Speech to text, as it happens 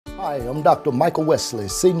Hi, I'm Dr. Michael Wesley,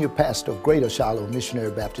 Senior Pastor of Greater Shiloh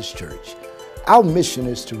Missionary Baptist Church. Our mission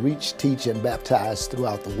is to reach, teach, and baptize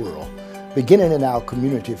throughout the world, beginning in our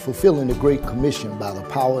community, fulfilling the Great Commission by the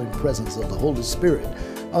power and presence of the Holy Spirit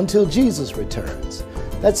until Jesus returns.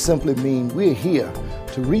 That simply means we're here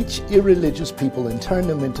to reach irreligious people and turn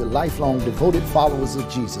them into lifelong devoted followers of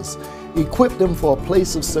Jesus, equip them for a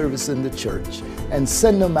place of service in the church, and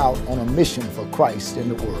send them out on a mission for Christ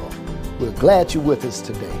in the world. We're glad you're with us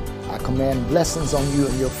today. I command blessings on you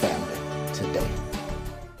and your family today.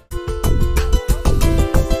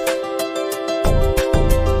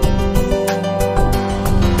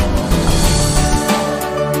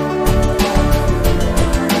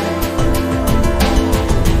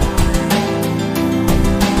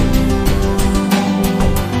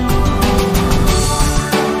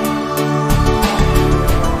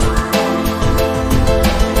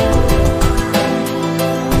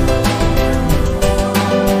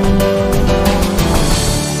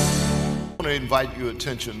 Invite your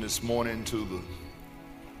attention this morning to the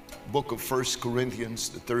book of 1 Corinthians,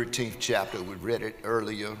 the 13th chapter. We read it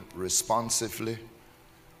earlier responsively,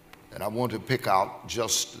 and I want to pick out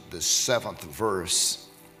just the 7th verse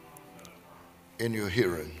in your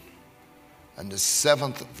hearing. And the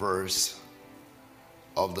 7th verse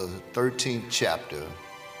of the 13th chapter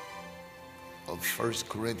of 1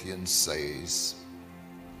 Corinthians says,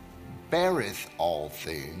 "Beareth all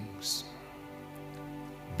things,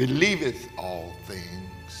 believeth all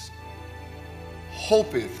things,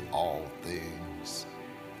 hopeth all things,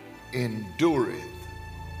 endureth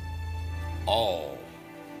all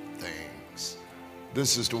things."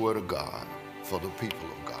 This is the word of God for the people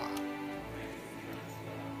of God.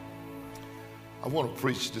 I want to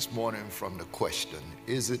preach this morning from the question,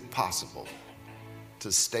 is it possible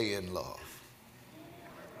to stay in love?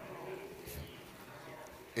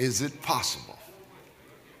 Is it possible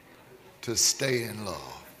to stay in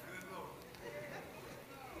love?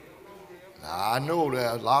 Now, I know there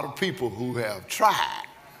are a lot of people who have tried,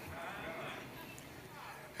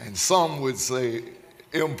 and some would say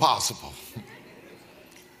impossible.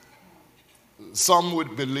 Some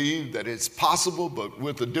would believe that it's possible, but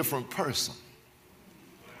with a different person.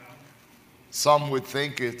 Some would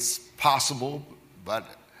think it's possible, but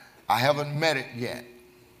I haven't met it yet.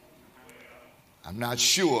 I'm not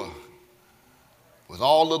sure. With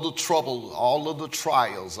all of the trouble, all of the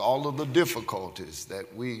trials, all of the difficulties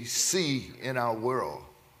that we see in our world,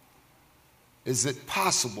 is it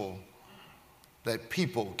possible that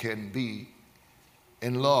people can be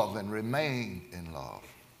in love and remain in love?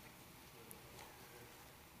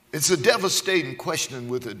 It's a devastating question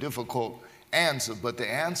with a difficult answer, but the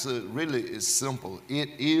answer really is simple.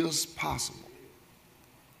 It is possible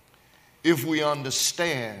if we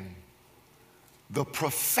understand the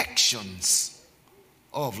perfections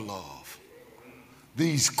of love,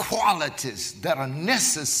 these qualities that are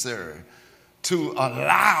necessary to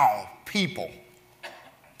allow people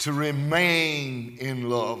to remain in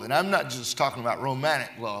love. And I'm not just talking about romantic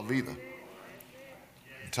love either.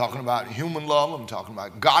 I'm talking about human love. I'm talking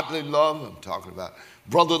about godly love. I'm talking about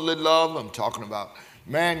brotherly love. I'm talking about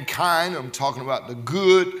mankind. I'm talking about the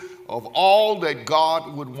good of all that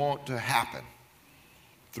God would want to happen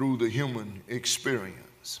through the human experience.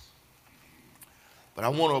 But I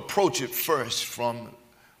want to approach it first from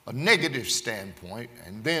a negative standpoint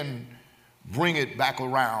and then bring it back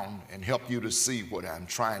around and help you to see what I'm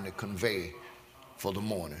trying to convey for the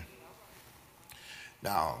morning.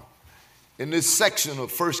 Now, in this section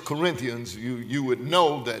of 1 Corinthians, you would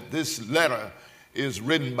know that this letter is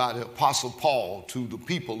written by the Apostle Paul to the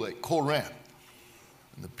people at Corinth.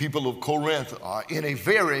 And the people of Corinth are in a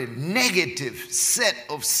very negative set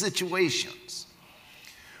of situations,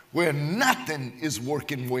 where nothing is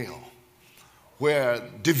working well, where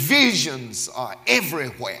divisions are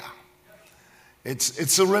everywhere.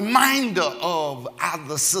 It's a reminder of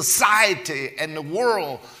the society and the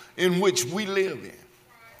world in which we live in.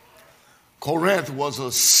 Corinth was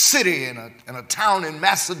a city and a town in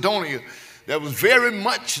Macedonia that was very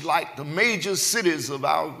much like the major cities of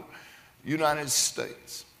our United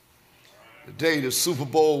States. Today, the Super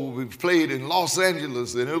Bowl will be played in Los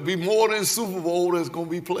Angeles, and it'll be more than Super Bowl that's going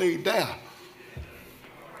to be played there.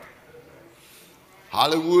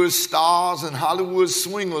 Hollywood stars and Hollywood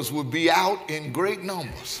swingers will be out in great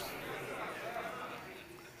numbers.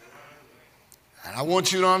 And I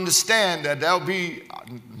want you to understand that there'll be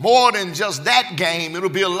more than just that game. It'll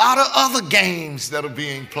be a lot of other games that are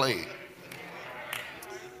being played.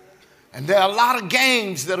 And there are a lot of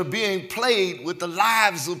games that are being played with the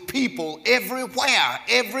lives of people everywhere,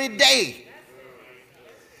 every day.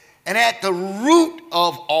 And at the root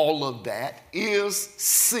of all of that is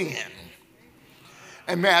sin.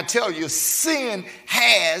 And may I tell you, sin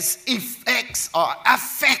has effects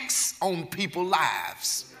on people's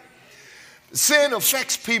lives. Sin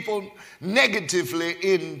affects people negatively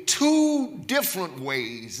in two different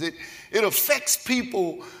ways. It affects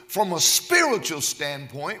people from a spiritual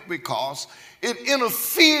standpoint because it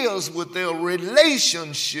interferes with their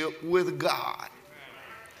relationship with God.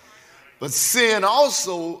 But sin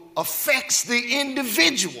also affects the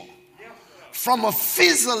individual from a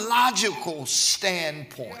physiological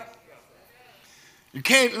standpoint. You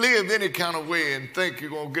can't live any kind of way and think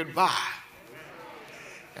you're going to get by.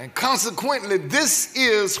 And consequently, this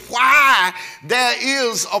is why there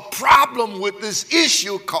is a problem with this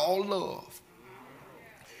issue called love.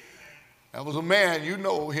 There was a man, you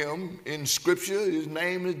know him in Scripture, his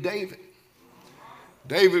name is David.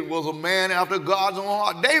 David was a man after God's own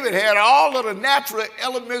heart. David had all of the natural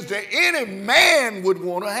elements that any man would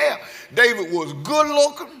want to have. David was good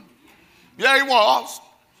looking. Yeah, he was.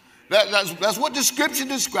 That's what the Scripture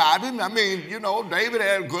described him. I mean, you know, David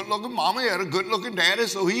had a good looking mama, he had a good looking daddy,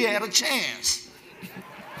 so he had a chance.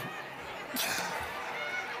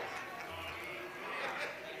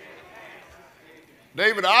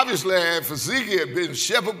 David obviously had physique. He had been a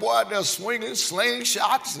shepherd boy out there swinging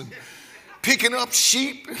slingshots and picking up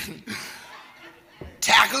sheep and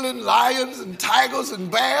tackling lions and tigers and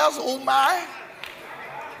bears, oh my.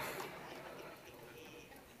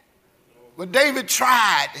 But David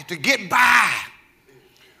tried to get by.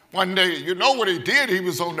 One day, you know what he did? He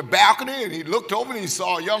was on the balcony and he looked over and he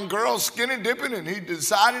saw a young girl skinny dipping and he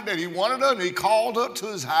decided that he wanted her and he called her to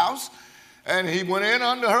his house and he went in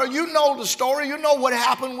under her. You know the story. You know what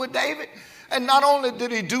happened with David. And not only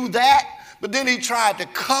did he do that, but then he tried to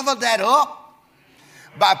cover that up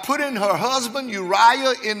by putting her husband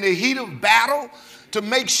Uriah in the heat of battle to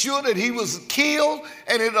make sure that he was killed,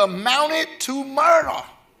 and it amounted to murder.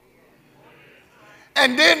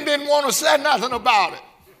 And then didn't want to say nothing about it.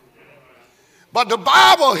 But the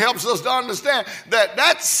Bible helps us to understand that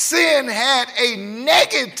that sin had a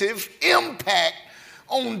negative impact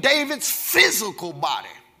on David's physical body.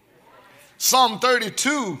 Psalm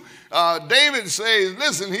 32, David says,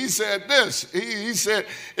 listen, he said this. He said,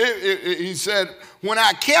 when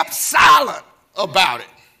I kept silent about it,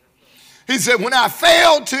 he said, when I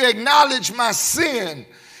failed to acknowledge my sin,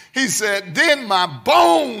 he said, then my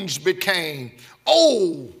bones became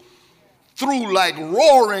old through like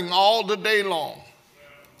roaring all the day long.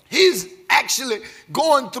 He's actually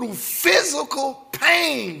going through physical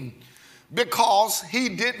pain because he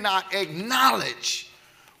did not acknowledge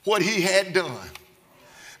what he had done.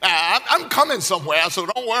 Now, I'm coming somewhere, so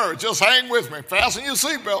don't worry. Just hang with me. Fasten your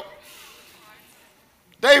seatbelt.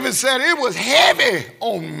 David said, it was heavy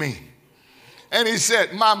on me. And he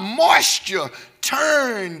said, my moisture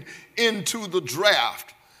turned into the drought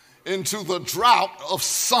of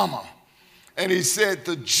summer. And he said,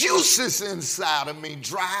 the juices inside of me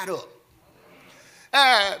dried up.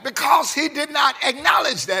 Because he did not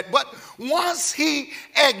acknowledge that. But once he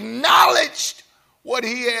acknowledged what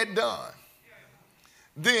he had done,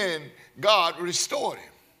 then God restored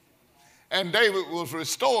him. And David was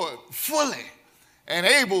restored fully and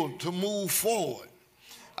able to move forward.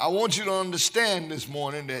 I want you to understand this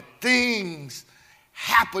morning that things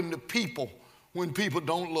happen to people when people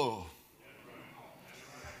don't love.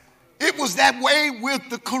 It was that way with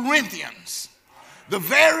the Corinthians, the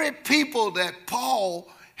very people that Paul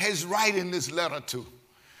is writing this letter to.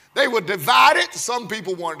 They were divided. Some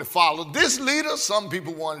people wanted to follow this leader. Some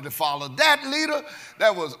people wanted to follow that leader.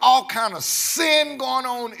 There was all kind of sin going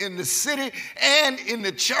on in the city and in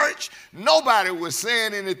the church. Nobody was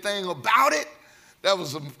saying anything about it. There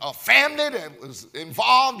was a family that was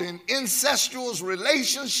involved in incestuous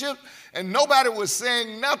relationships, and nobody was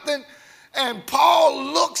saying nothing. And Paul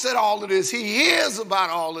looks at all of this. He hears about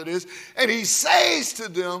all of this, and he says to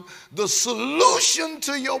them, the solution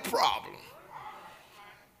to your problem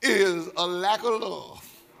is a lack of love.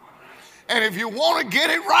 And if you want to get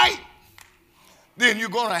it right, then you're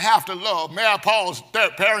going to have to love. May I pause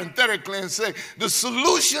parenthetically and say, the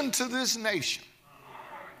solution to this nation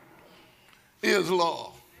is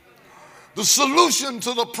love. The solution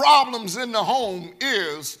to the problems in the home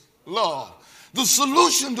is love. The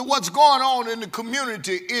solution to what's going on in the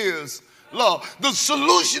community is love. The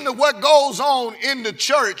solution to what goes on in the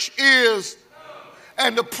church is love.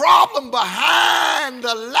 And the problem behind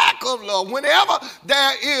the lack of love, whenever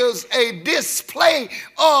there is a display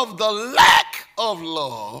of the lack of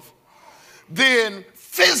love, then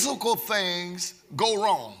physical things go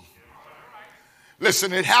wrong.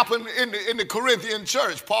 Listen, it happened in the Corinthian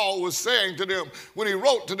church. Paul was saying to them, when he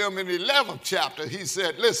wrote to them in the 11th chapter, he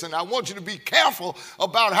said, listen, I want you to be careful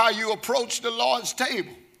about how you approach the Lord's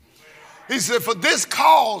table. He said, for this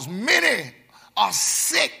cause many are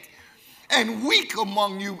sick and weak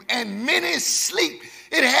among you, and many sleep.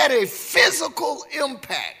 It had a physical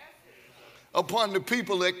impact upon the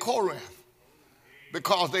people at Corinth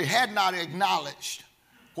because they had not acknowledged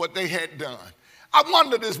what they had done. I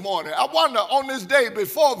wonder this morning, on this day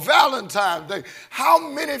before Valentine's Day, how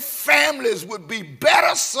many families would be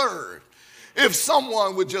better served if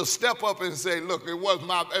someone would just step up and say, look, it was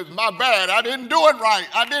my bad. I didn't do it right.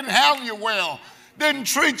 I didn't handle you well. Didn't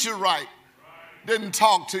treat you right. Didn't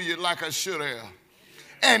talk to you like I should have.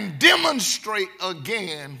 And demonstrate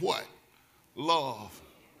again what? Love.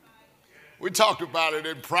 We talked about it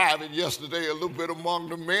in private yesterday a little bit among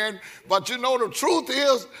the men. But you know, the truth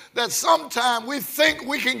is that sometimes we think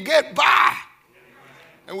we can get by.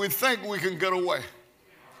 And we think we can get away.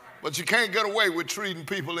 But you can't get away with treating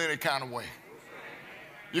people any kind of way.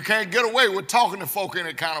 You can't get away with talking to folk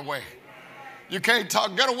any kind of way. You can't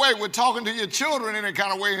get away with talking to your children any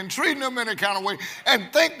kind of way and treating them any kind of way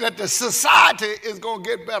and think that the society is going to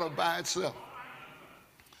get better by itself.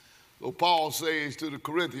 So Paul says to the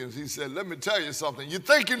Corinthians, he said, let me tell you something. You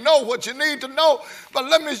think you know what you need to know, but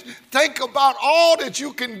let me think about all that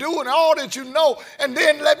you can do and all that you know, and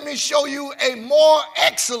then let me show you a more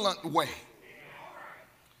excellent way.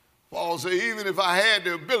 Paul said, even if I had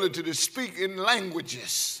the ability to speak in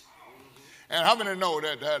languages, and how many know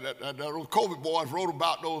that those COVID boys wrote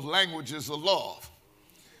about those languages of love?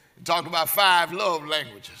 He talked about 5 love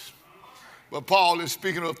languages. But Paul is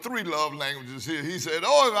speaking of 3 love languages here. He said,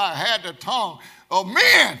 oh, if I had the tongue of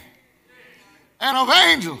men and of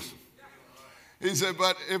angels. He said,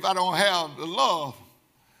 but if I don't have the love,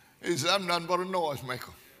 he said, I'm nothing but a noise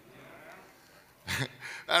maker.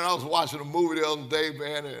 And I was watching a movie the other day,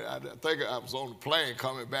 man, and I think I was on the plane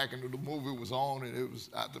coming back, and the movie was on, and it was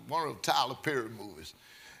one of the Tyler Perry movies.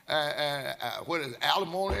 What is it,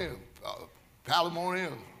 Alimony?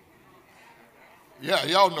 Palimony? Yeah,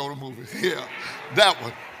 y'all know the movie. Yeah, that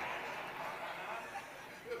one.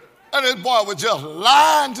 And this boy was just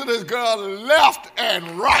lying to this girl left and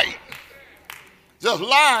right. Just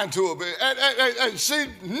lying to her. And she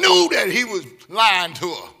knew that he was lying to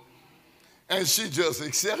her. And she just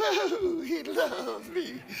accepted, oh, he loves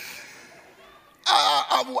me.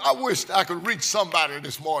 I wish I could reach somebody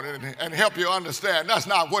this morning and help you understand that's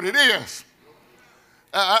not what it is.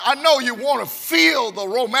 I know you want to feel the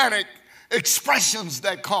romantic expressions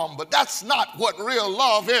that come, but that's not what real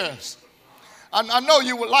love is. I know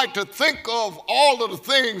you would like to think of all of the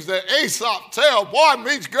things that Aesop tell. Boy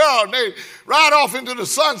meets girl, and they ride off into the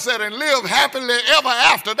sunset and live happily ever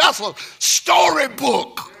after. That's a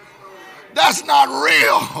storybook. That's not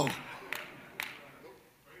real.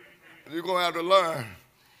 You're going to have to learn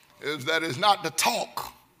is that it's not the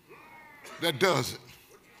talk that does it.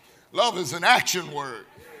 Love is an action word.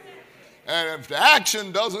 And if the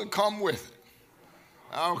action doesn't come with it,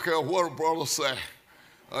 I don't care what a brother say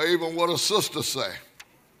or even what a sister say,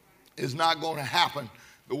 it's not going to happen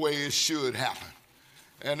the way it should happen.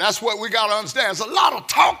 And that's what we got to understand. There's a lot of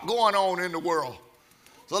talk going on in the world.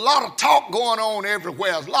 There's a lot of talk going on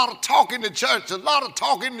everywhere. There's a lot of talk in the church. There's a lot of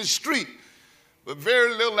talk in the street, but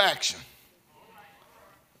very little action.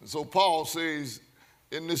 And so Paul says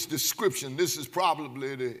in this description, this is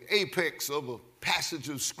probably the apex of a passage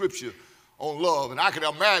of scripture on love. And I can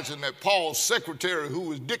imagine that Paul's secretary, who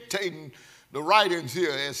was dictating the writings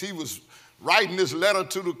here as he was writing this letter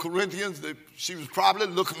to the Corinthians, that she was probably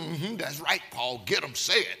looking, that's right, Paul, get him,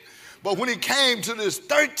 say it. But when he came to this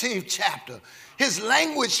 13th chapter, his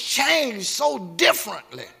language changed so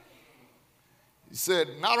differently. He said,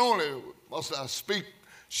 not only must I speak,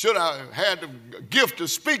 should I have had the gift to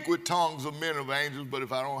speak with tongues of men of angels, but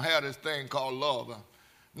if I don't have this thing called love,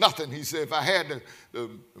 nothing. He said, if I had the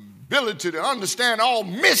ability to understand all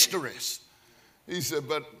mysteries, he said,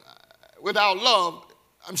 but without love,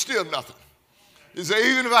 I'm still nothing. He said,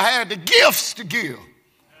 even if I had the gifts to give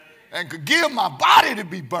and could give my body to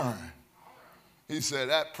be burned, he said,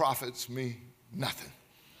 that profits me nothing.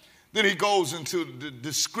 Then he goes into the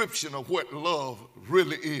description of what love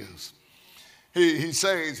really is. He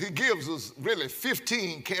says, he gives us really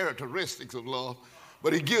 15 characteristics of love,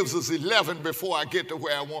 but he gives us 11 before I get to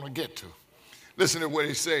where I want to get to. Listen to what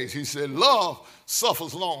he says. He said, love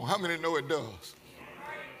suffers long. How many know it does?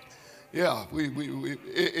 Yeah,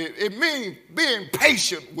 it means being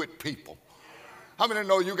patient with people. How many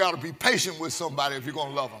know you got to be patient with somebody if you're going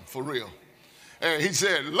to love them, for real? And he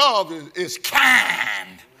said, love is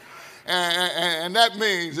kind. And that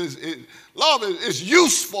means love is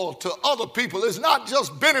useful to other people. It's not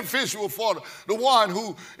just beneficial for the one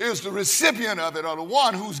who is the recipient of it or the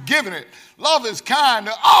one who's giving it. Love is kind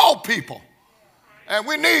to all people. And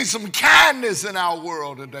we need some kindness in our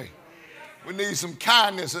world today. We need some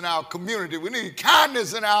kindness in our community. We need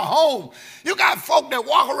kindness in our home. You got folk that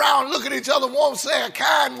walk around, look at each other, won't say a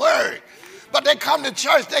kind word. But they come to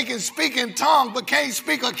church, they can speak in tongues, but can't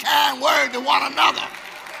speak a kind word to one another.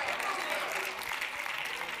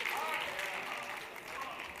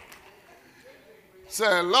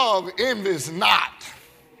 Say, love envies not.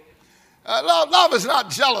 Love is not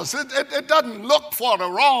jealous. It doesn't look for the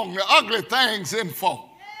wrong, the ugly things in folk.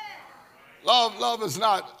 Love is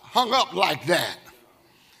not hung up like that.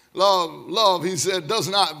 Love, he said, does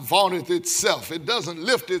not vaunt itself. It doesn't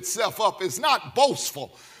lift itself up. It's not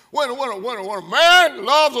boastful. When a man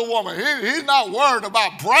loves a woman, he's not worried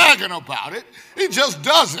about bragging about it. He just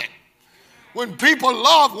does it. When people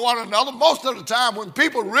love one another, most of the time when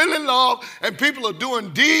people really love and people are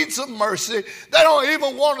doing deeds of mercy, they don't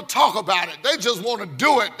even want to talk about it. They just want to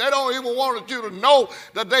do it. They don't even want you to know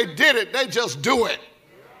that they did it. They just do it.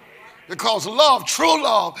 Because love, true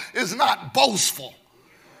love, is not boastful.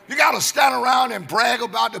 You got to stand around and brag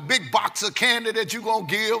about the big box of candy that you're going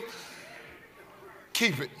to give.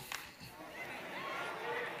 Keep it.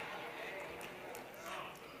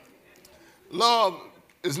 Love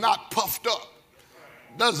is not puffed up,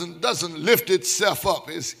 doesn't lift itself up.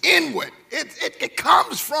 It's inward. It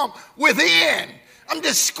comes from within. I'm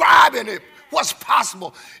describing it, what's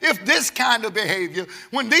possible. If this kind of behavior,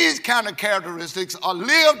 when these kind of characteristics are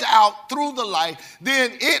lived out through the life,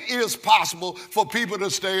 then it is possible for people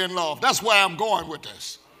to stay in love. That's where I'm going with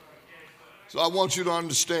this. So I want you to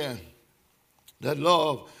understand that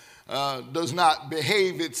love does not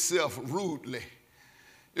behave itself rudely.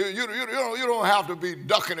 You don't have to be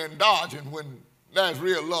ducking and dodging when that's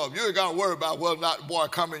real love. You ain't got to worry about whether or not the boy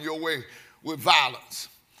coming your way with violence.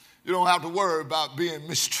 You don't have to worry about being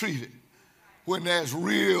mistreated when there's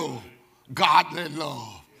real godly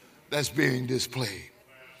love that's being displayed.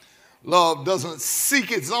 Love doesn't seek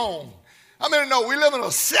its own. I mean, no, we live in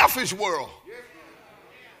a selfish world.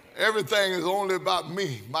 Everything is only about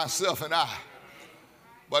me, myself, and I.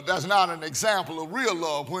 But that's not an example of real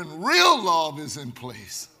love. When real love is in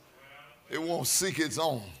place, it won't seek its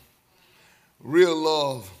own. Real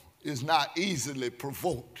love is not easily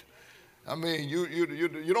provoked. I mean,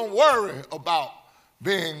 you don't worry about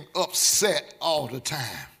being upset all the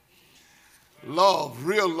time. Love,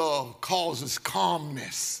 real love, causes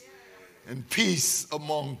calmness and peace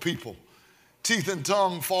among people. Teeth and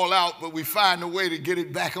tongue fall out, but we find a way to get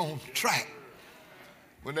it back on track.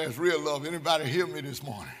 When there's real love. Anybody hear me this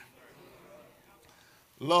morning?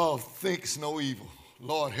 Love thinks no evil.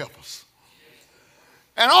 Lord help us.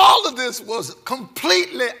 And all of this was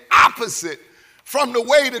completely opposite from the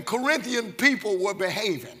way the Corinthian people were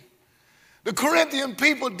behaving. The Corinthian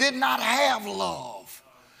people did not have love.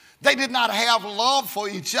 They did not have love for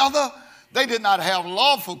each other. They did not have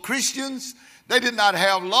love for Christians. They did not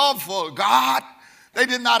have love for God. They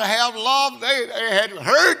did not have love. They had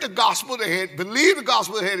heard the gospel. They had believed the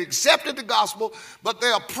gospel. They had accepted the gospel. But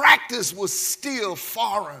their practice was still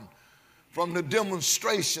foreign from the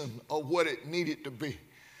demonstration of what it needed to be.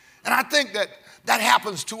 And I think that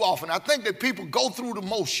happens too often. I think that people go through the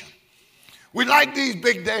motion. We like these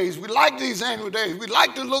big days. We like these annual days. We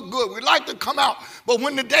like to look good. We like to come out. But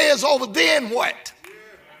when the day is over, then what?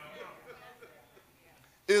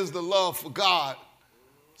 Is the love for God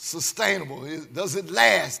sustainable? Does it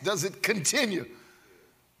last? Does it continue?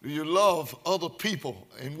 Do you love other people?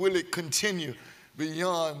 And will it continue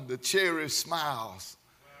beyond the cherished smiles?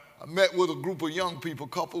 I met with a group of young people a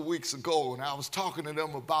couple of weeks ago, and I was talking to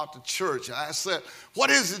them about the church. I said, what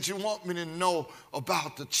is it you want me to know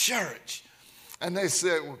about the church? And they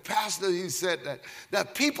said, well, Pastor, he said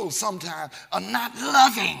that people sometimes are not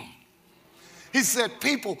loving. He said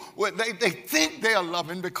people, they think they are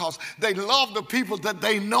loving because they love the people that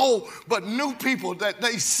they know, but new people that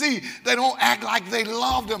they see, they don't act like they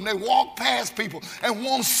love them. They walk past people and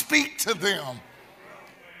won't speak to them.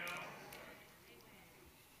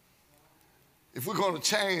 If we're going to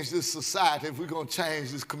change this society, if we're going to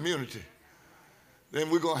change this community, then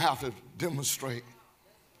we're going to have to demonstrate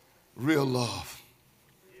real love.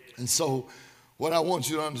 And so what I want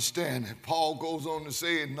you to understand, and Paul goes on to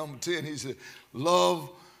say in number 10, he said, love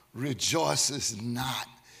rejoices not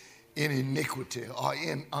in iniquity or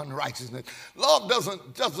in unrighteousness. Love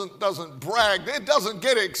doesn't brag. It doesn't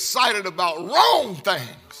get excited about wrong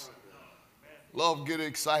things. Love gets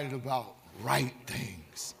excited about right things.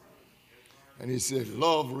 And he said,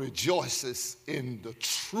 love rejoices in the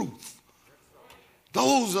truth.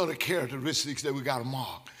 Those are the characteristics that we got to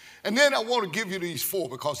mark. And then I want to give you these 4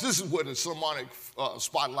 because this is where the sermonic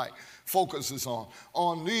spotlight focuses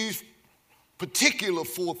on these particular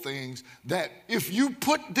 4 things that if you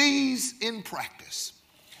put these in practice,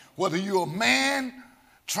 whether you're a man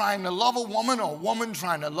trying to love a woman or a woman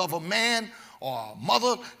trying to love a man or a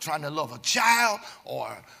mother trying to love a child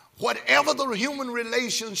or whatever the human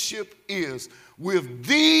relationship is, with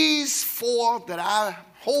these 4 that I'm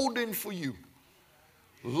holding for you,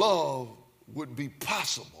 love would be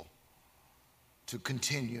possible to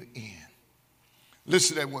continue in.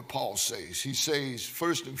 Listen to what Paul says. He says,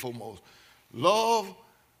 first and foremost, love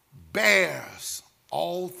bears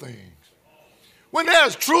all things. When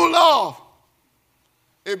there's true love,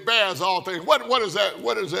 it bears all things. What does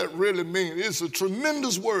that really mean? It's a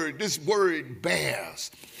tremendous word. This word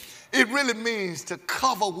bears. It really means to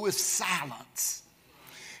cover with silence.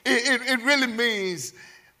 It really means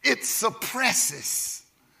it suppresses.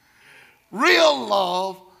 Real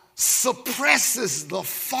love suppresses the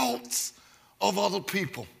faults of other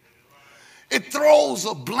people. It throws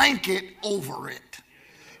a blanket over it.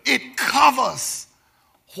 It covers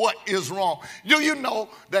what is wrong. Do you know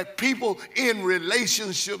that people in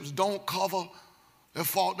relationships don't cover their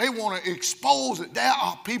fault? They want to expose it. There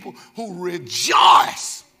are people who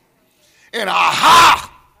rejoice in aha,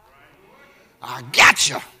 I got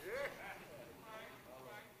you.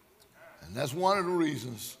 And that's one of the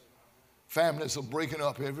reasons families are breaking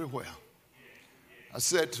up everywhere. I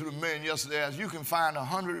said to the men yesterday, as you can find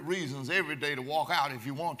 100 reasons every day to walk out if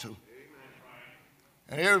you want to.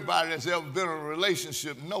 And everybody that's ever been in a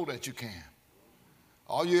relationship know that you can.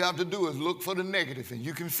 All you have to do is look for the negative and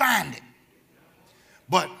you can find it.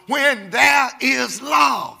 But when there is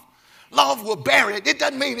love, love will bear it. It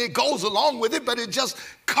doesn't mean it goes along with it, but it just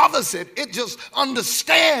covers it. It just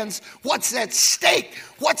understands what's at stake.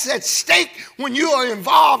 What's at stake when you are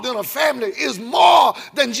involved in a family is more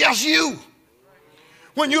than just you.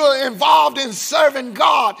 When you are involved in serving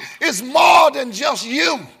God, it's more than just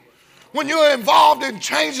you. When you're involved in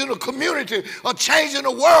changing a community or changing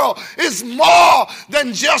the world, it's more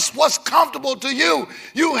than just what's comfortable to you.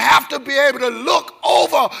 You have to be able to look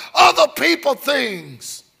over other people's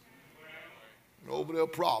things, over their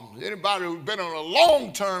problems. Anybody who's been in a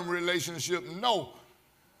long-term relationship know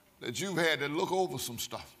that you've had to look over some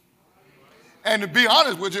stuff. And to be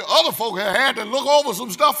honest with you, other folk have had to look over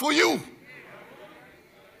some stuff for you.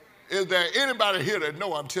 Is there anybody here that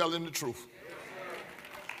know I'm telling the truth?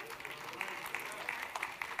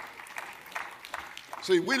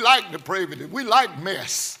 See, we like depravity. We like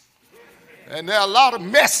mess. And there are a lot of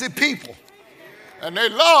messy people. And they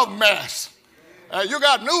love mess. You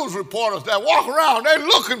got news reporters that walk around, they're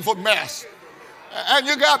looking for mess. And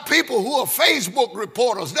you got people who are Facebook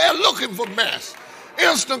reporters, they're looking for mess.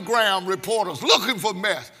 Instagram reporters looking for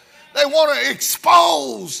mess. They want to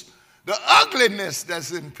expose the ugliness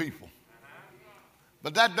that's in people.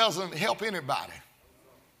 But that doesn't help anybody.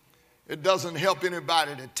 It doesn't help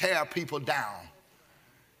anybody to tear people down.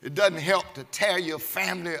 It doesn't help to tear your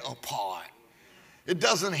family apart. It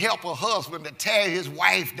doesn't help a husband to tear his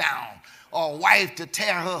wife down or a wife to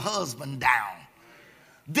tear her husband down.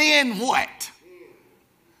 Then what?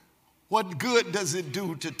 What good does it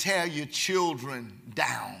do to tear your children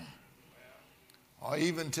down or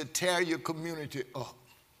even to tear your community up?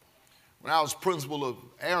 When I was principal of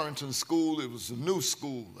Arrington School, it was a new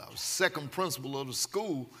school. I was second principal of the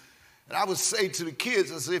school. And I would say to the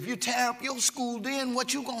kids, I said, if you tear up your school, then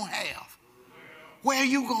what you going to have? Where are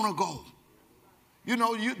you going to go? You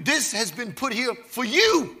know, this has been put here for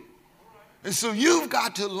you. And so you've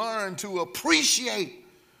got to learn to appreciate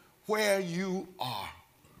where you are.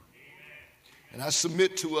 And I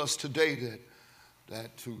submit to us today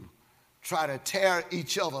that to try to tear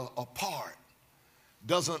each other apart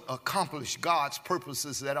doesn't accomplish God's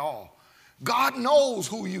purposes at all. God knows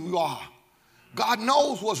who you are. God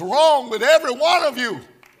knows what's wrong with every one of you.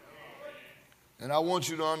 And I want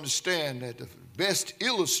you to understand that the best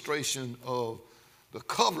illustration of the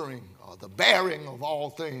covering or the bearing of all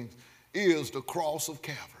things is the cross of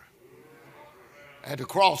Calvary. At the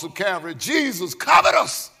cross of Calvary, Jesus covered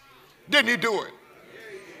us. Didn't he do it?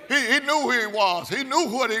 He knew who he was. He knew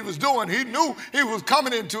what he was doing. He knew he was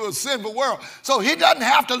coming into a sinful world. So he doesn't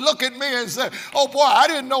have to look at me and say, oh boy, I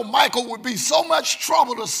didn't know Michael would be so much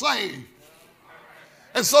trouble to save.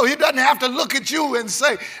 And so he doesn't have to look at you and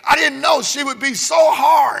say, I didn't know she would be so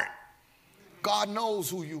hard. God knows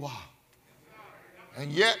who you are.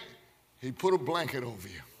 And yet, he put a blanket over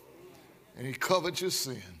you. And he covered your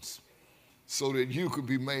sins so that you could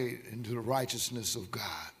be made into the righteousness of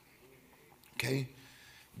God. Okay?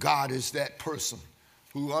 God is that person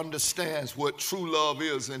who understands what true love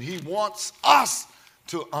is, and he wants us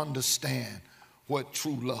to understand what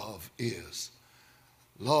true love is.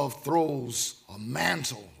 Love throws a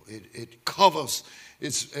mantle. It covers.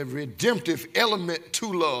 It's a redemptive element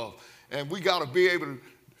to love. And we got to be able to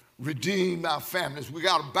redeem our families. We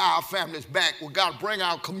got to buy our families back. We got to bring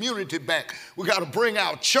our community back. We got to bring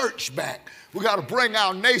our church back. We got to bring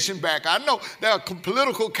our nation back. I know there are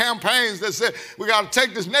political campaigns that say we got to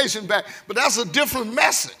take this nation back, but that's a different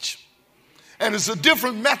message. And it's a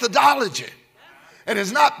different methodology. And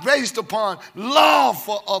it's not based upon love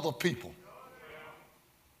for other people.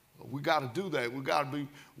 We got to do that. We got to be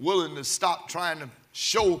willing to stop trying to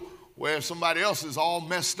show where somebody else is all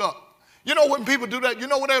messed up. You know, when people do that, you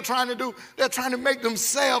know what they're trying to do? They're trying to make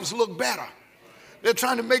themselves look better. They're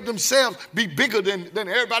trying to make themselves be bigger than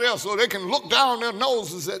everybody else so they can look down their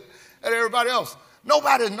noses at everybody else.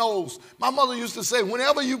 Nobody knows. My mother used to say,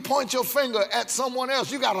 whenever you point your finger at someone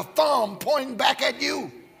else, you got a thumb pointing back at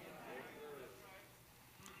you.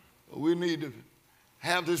 We need to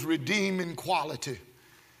have this redeeming quality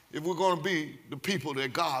if we're going to be the people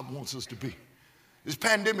that God wants us to be. This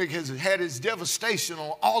pandemic has had its devastation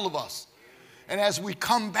on all of us. And as we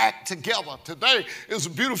come back together, today is a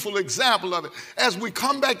beautiful example of it. As we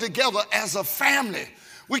come back together as a family,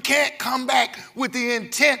 we can't come back with the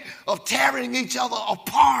intent of tearing each other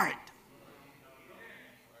apart.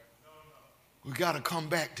 We got to come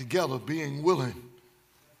back together being willing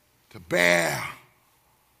to bear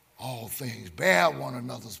all things, bear one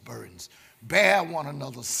another's burdens, bear one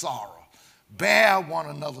another's sorrow, bear one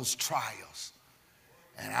another's trials.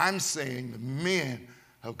 And I'm saying the men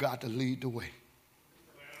have got to lead the way.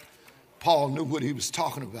 Paul knew what he was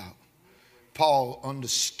talking about. Paul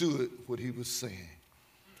understood what he was saying.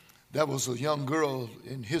 There was a young girl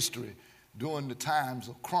in history during the times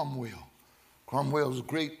of Cromwell. Cromwell was a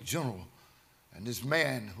great general. And this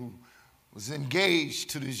man who was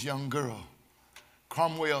engaged to this young girl,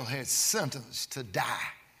 Cromwell had sentenced to die.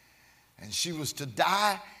 And she was to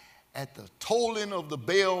die at the tolling of the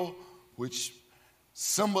bell, which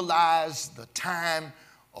symbolized the time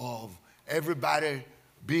of everybody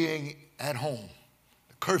being at home,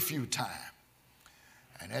 the curfew time.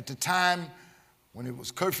 And at the time, when it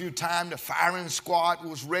was curfew time, the firing squad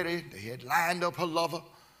was ready. They had lined up her lover,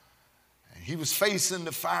 and he was facing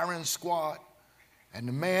the firing squad. And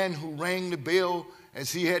the man who rang the bell,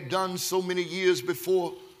 as he had done so many years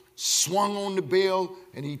before, swung on the bell,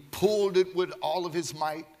 and he pulled it with all of his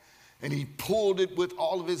might. And he pulled it with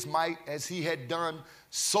all of his might, as he had done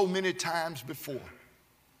so many times before.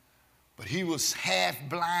 But he was half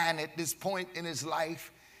blind at this point in his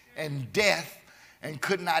life and deaf, and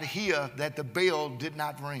could not hear that the bell did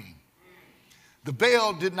not ring. The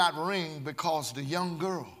bell did not ring because the young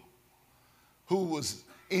girl who was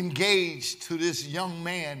engaged to this young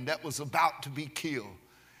man that was about to be killed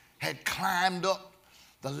had climbed up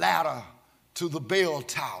the ladder to the bell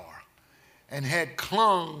tower and had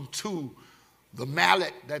clung to the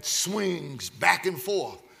mallet that swings back and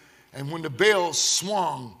forth. And when the bell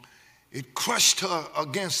swung, it crushed her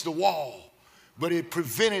against the wall, but it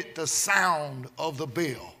prevented the sound of the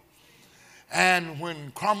bell. And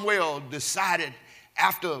when Cromwell decided,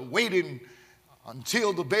 after waiting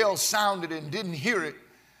until the bell sounded and didn't hear it,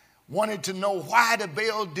 wanted to know why the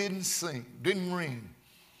bell didn't ring.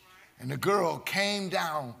 And the girl came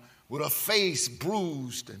down with her face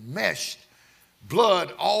bruised and meshed,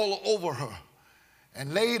 blood all over her,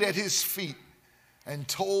 and laid at his feet and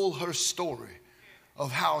told her story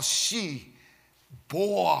of how she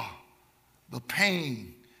bore the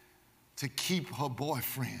pain to keep her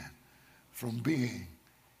boyfriend from being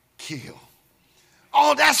killed.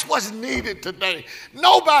 Oh, that's what's needed today.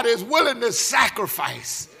 Nobody is willing to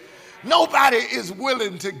sacrifice. Nobody is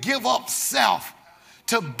willing to give up self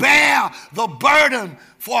to bear the burden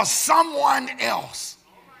for someone else.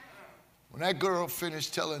 When that girl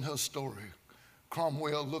finished telling her story,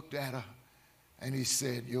 Cromwell looked at her and he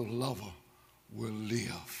said, "Your lover will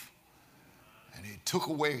live." And he took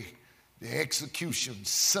away the execution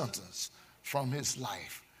sentence from his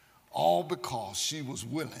life, all because she was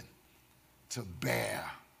willing to bear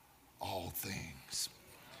all things.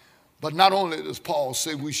 But not only does Paul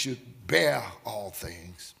say we should bear all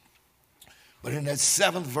things, but in that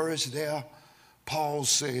 7th verse there, Paul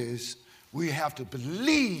says we have to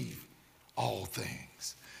believe all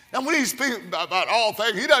things. Now, when he's speaking about all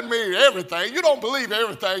things, he doesn't mean everything. You don't believe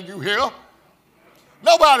everything you hear.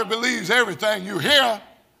 Nobody believes everything you hear.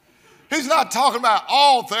 He's not talking about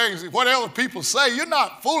all things, whatever people say. You're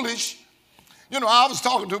not foolish. You know, I was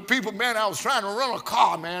talking to people, man, I was trying to rent a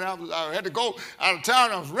car, man. I had to go out of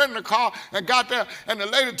town. I was renting a car and got there, and the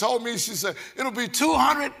lady told me, she said, it'll be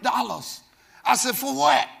 $200. I said, for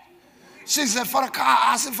what? She said, for the car.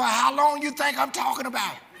 I said, for how long you think I'm talking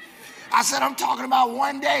about? I said, I'm talking about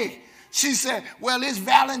one day. She said, well, it's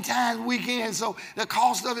Valentine's weekend, so the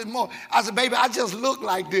cost of it more. I said, baby, I just look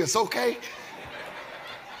like this, okay?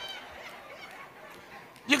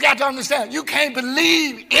 You got to understand, you can't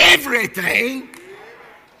believe everything,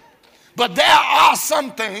 but there are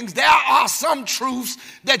some things, there are some truths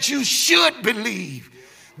that you should believe.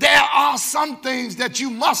 There are some things that you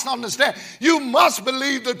must understand. You must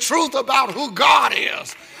believe the truth about who God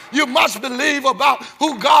is. You must believe about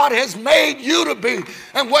who God has made you to be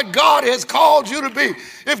and what God has called you to be.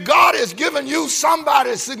 If God has given you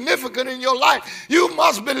somebody significant in your life, you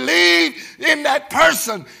must believe in that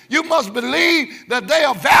person. You must believe that they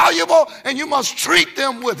are valuable, and you must treat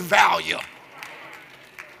them with value.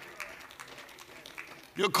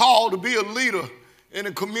 You're called to be a leader in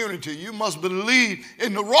a community. You must believe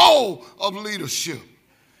in the role of leadership.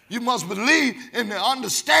 You must believe in the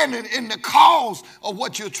understanding, in the cause of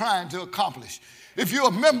what you're trying to accomplish. If you're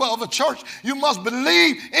a member of a church, you must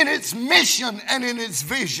believe in its mission and in its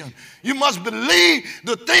vision. You must believe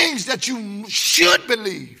the things that you should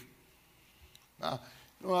believe. Now,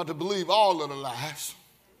 you don't have to believe all of the lies.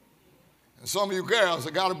 And some of you girls, I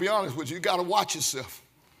got to be honest with you, you got to watch yourself.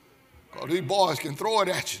 Because these boys can throw it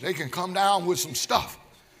at you. They can come down with some stuff.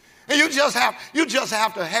 And you just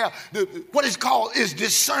have to have what is called is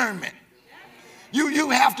discernment.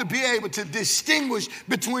 You have to be able to distinguish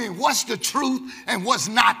between what's the truth and what's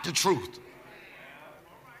not the truth.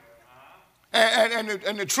 And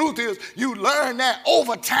the truth is, you learn that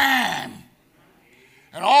over time.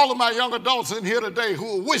 And all of my young adults in here today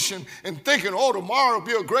who are wishing and thinking, oh, tomorrow will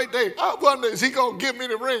be a great day. I wonder, is he going to give me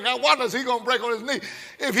the ring? I wonder, is he going to break on his knee?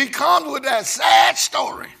 If he comes with that sad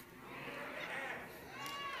story,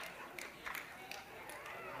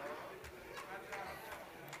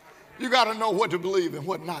 you got to know what to believe and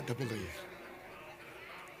what not to believe.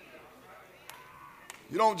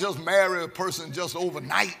 You don't just marry a person just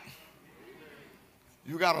overnight.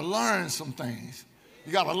 You got to learn some things.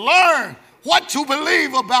 You got to learn what to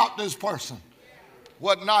believe about this person,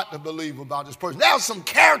 what not to believe about this person. There are some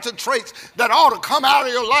character traits that ought to come out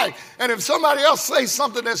of your life. And if somebody else says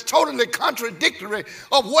something that's totally contradictory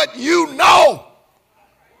of what you know,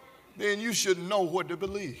 then you should know what to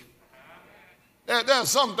believe. There are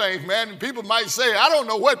some things, man, people might say, I don't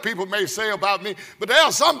know what people may say about me, but there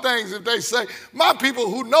are some things if they say, my people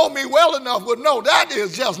who know me well enough would know that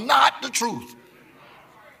is just not the truth.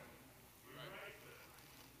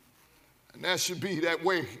 And that should be that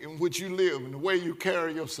way in which you live and the way you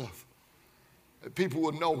carry yourself. That people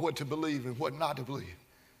will know what to believe and what not to believe.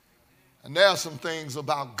 And there are some things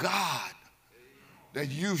about God that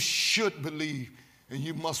you should believe and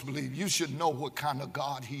you must believe. You should know what kind of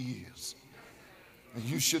God he is. And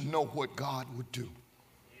you should know what God would do.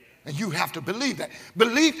 And you have to believe that.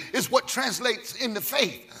 Belief is what translates into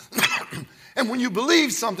faith. And when you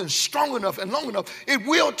believe something strong enough and long enough, it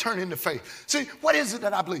will turn into faith. See, what is it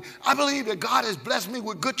that I believe? I believe that God has blessed me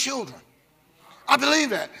with good children. I believe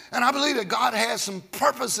that. And I believe that God has some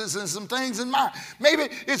purposes and some things in mind. Maybe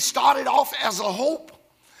it started off as a hope.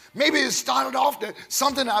 Maybe it started off that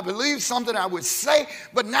something I believe, something I would say,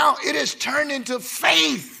 but now it has turned into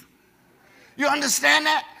faith. You understand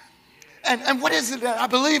that? And what is it that I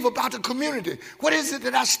believe about the community? What is it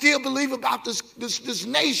that I still believe about this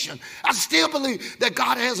nation? I still believe that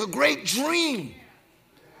God has a great dream.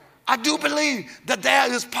 I do believe that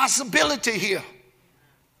there is possibility here.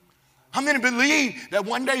 How many believe that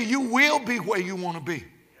one day you will be where you want to be?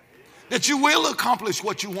 That you will accomplish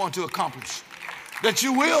what you want to accomplish? That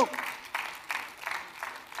you will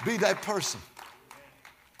be that person?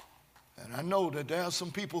 And I know that there are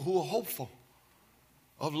some people who are hopeful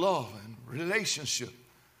of love and relationship.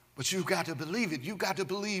 But you've got to believe it. You've got to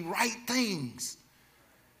believe right things.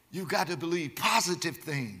 You've got to believe positive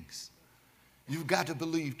things. You've got to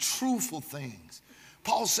believe truthful things.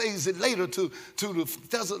 Paul says it later to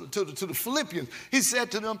the Philippians. He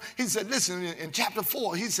said to them, he said, listen, in chapter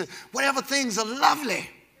 4, he said, whatever things are lovely,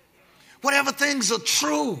 whatever things are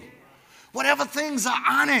true, whatever things are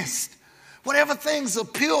honest, whatever things are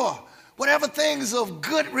pure, whatever things of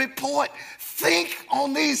good report, think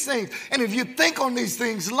on these things. And if you think on these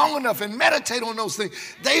things long enough and meditate on those things,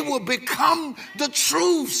 they will become the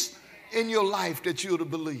truths in your life that you're to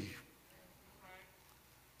believe.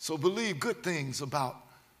 So believe good things about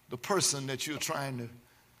the person that you're trying to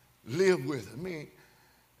live with. I mean,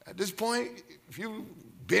 at this point, if you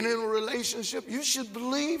been in a relationship, you should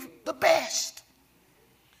believe the best.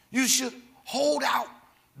 You should hold out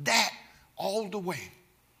that all the way,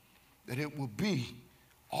 that it will be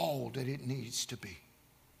all that it needs to be.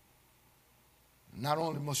 Not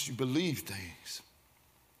only must you believe things,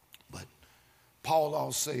 but Paul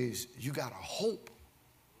also says you got to hope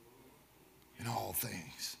in all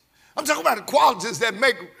things. I'm talking about the qualities that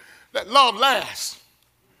make that love last.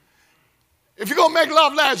 If you're going to make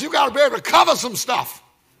love last, you got to be able to cover some stuff.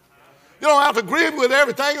 You don't have to agree with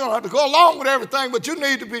everything. You don't have to go along with everything, but you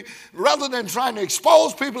need to be, rather than trying to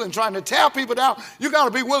expose people and trying to tear people down, you got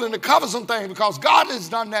to be willing to cover some things because God has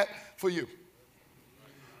done that for you.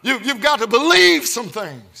 You've got to believe some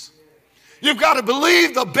things. You've got to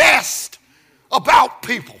believe the best about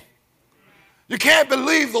people. You can't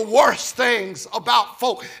believe the worst things about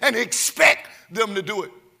folk and expect them to do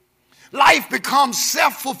it. Life becomes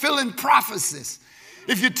self-fulfilling prophecies.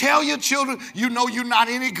 If you tell your children you know you're not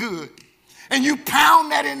any good, and you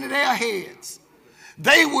pound that into their heads,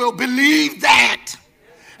 they will believe that,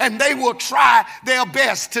 and they will try their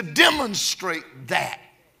best to demonstrate that.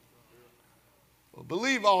 Well,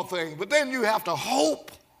 believe all things, but then you have to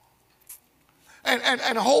hope.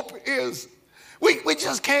 And hope is, we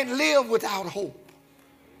just can't live without hope.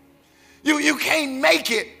 You can't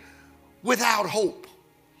make it without hope.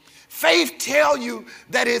 Faith tells you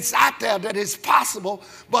that it's out there, that it's possible,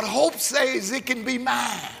 but hope says it can be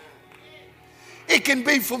mine. It can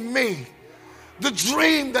be for me. The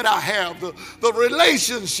dream that I have, the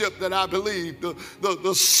relationship that I believe,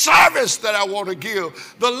 the service that I want to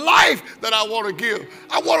give, the life that I want to give.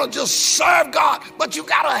 I want to just serve God, but you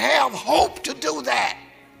got to have hope to do that.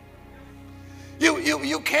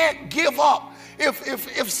 You can't give up.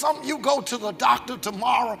 If you go to the doctor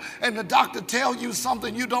tomorrow and the doctor tells you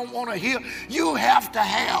something you don't want to hear, you have to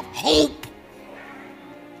have hope.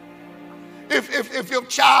 If your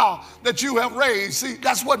child that you have raised, see,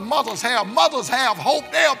 that's what mothers have. Mothers have hope.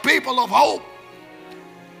 They are people of hope.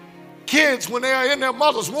 Kids, when they're in their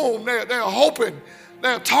mother's womb, they're hoping.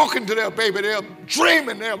 They're talking to their baby. They're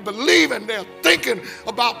dreaming. They're believing. They're thinking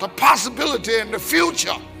about the possibility in the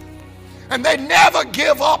future. And they never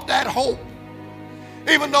give up that hope.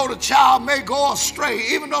 Even though the child may go astray,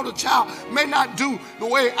 even though the child may not do the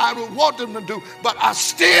way I would want them to do, but I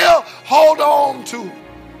still hold on to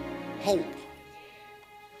hope.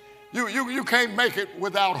 You can't make it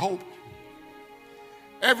without hope.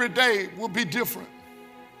 Every day will be different.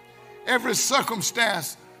 Every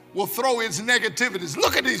circumstance will throw its negativities.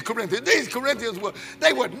 Look at these Corinthians. These Corinthians were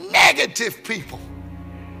negative people.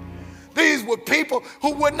 These were people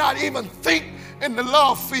who would not even think in the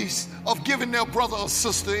love feast of giving their brother or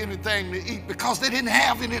sister anything to eat because they didn't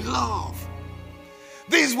have any love.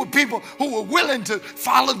 These were people who were willing to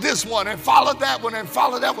follow this one and follow that one and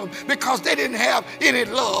follow that one because they didn't have any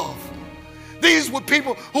love. These were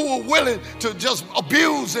people who were willing to just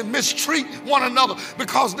abuse and mistreat one another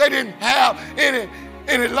because they didn't have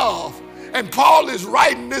any love. And Paul is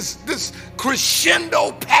writing this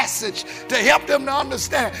crescendo passage to help them to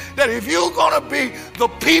understand that if you're going to be the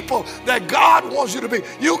people that God wants you to be,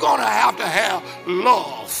 you're going to have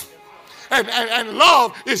love. And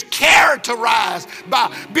love is characterized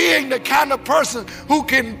by being the kind of person who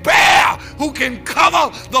can bear, who can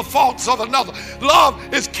cover the faults of another. Love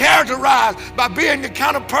is characterized by being the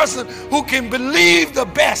kind of person who can believe the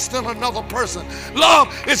best in another person. Love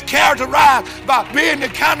is characterized by being the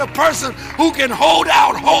kind of person who can hold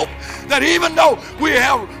out hope that even though we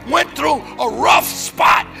have went through a rough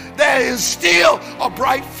spot, there is still a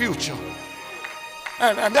bright future.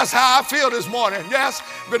 And that's how I feel this morning. Yes,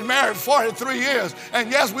 been married 43 years. And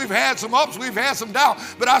yes, we've had some ups, we've had some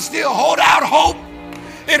downs, but I still hold out hope.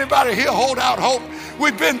 Anybody here hold out hope?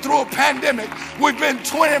 We've been through a pandemic. We've been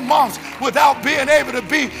 20 months without being able to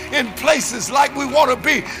be in places like we want to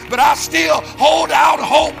be. But I still hold out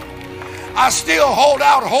hope. I still hold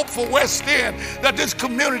out hope for West End, that this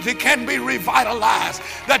community can be revitalized,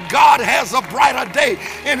 that God has a brighter day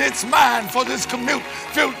in its mind for this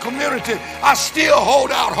community. I still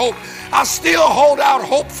hold out hope. I still hold out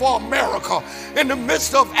hope for America. In the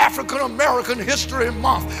midst of African American History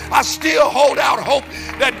Month, I still hold out hope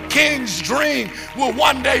that King's dream will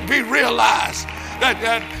one day be realized.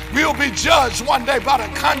 That we'll be judged one day by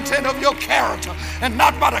the content of your character and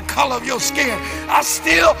not by the color of your skin. I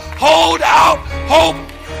still hold out hope.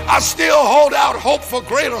 I still hold out hope for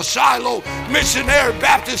Greater Shiloh Missionary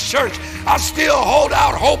Baptist Church. I still hold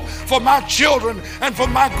out hope for my children and for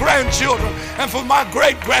my grandchildren and for my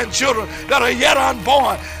great-grandchildren that are yet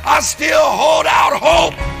unborn. I still hold out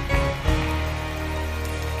hope.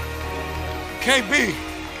 Can't be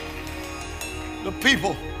the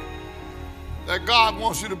people that God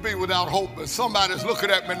wants you to be without hope. But somebody's looking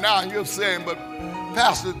at me now and you're saying, but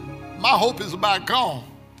Pastor, my hope is about gone.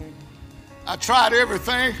 I tried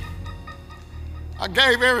everything. I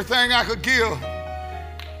gave everything I could give.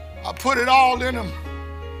 I put it all in them,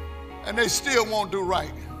 and they still won't do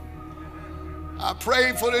right. I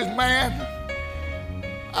prayed for this man.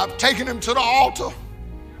 I've taken him to the altar.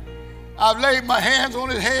 I've laid my hands on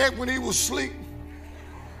his head when he was asleep.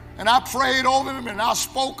 And I prayed over him and I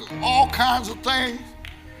spoke all kinds of things.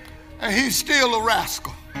 And he's still a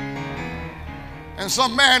rascal. And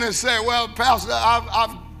some man has said, well, Pastor,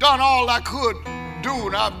 I've done all I could do,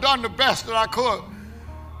 and I've done the best that I could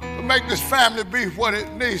to make this family be what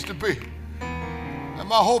it needs to be. And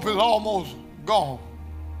my hope is almost gone.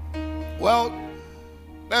 Well,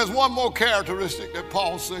 there's one more characteristic that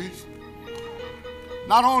Paul says.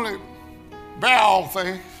 Not only bear all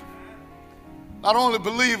things, not only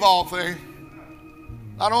believe all things,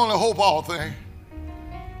 not only hope all things,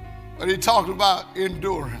 but he talked about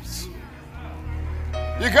endurance.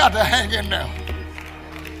 You got to hang in there.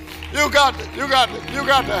 You got to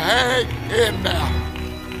hang in there.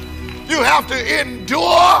 You have to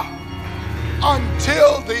endure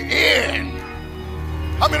until the end.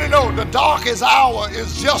 How many know the darkest hour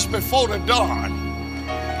is just before the dawn?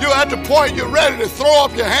 You're at the point you're ready to throw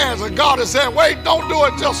up your hands, and God is saying, wait, don't do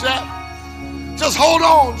it just yet. Just hold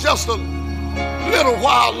on just a little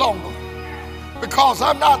while longer, because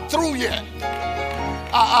I'm not through yet.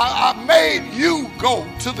 I made you go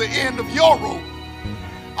to the end of your rope.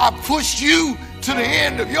 I pushed you to the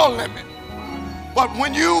end of your limit. But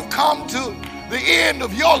when you come to the end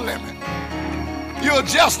of your limit, you're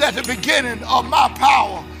just at the beginning of my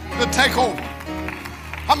power to take over.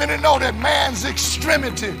 How many know that man's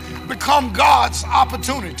extremity become God's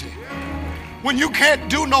opportunity? When you can't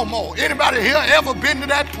do no more. Anybody here ever been to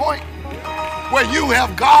that point where you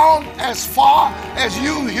have gone as far as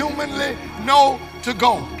you humanly know to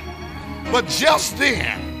go? But just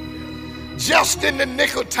then, just in the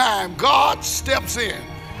nick of time, God steps in.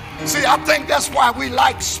 See, I think that's why we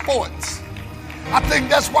like sports. I think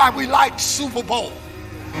that's why we like Super Bowl.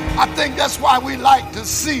 I think that's why we like to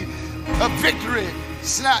see a victory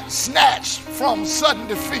snatched from sudden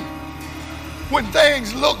defeat. When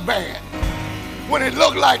things look bad, when it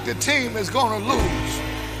look like the team is going to lose,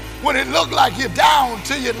 when it look like you're down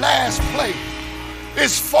to your last play,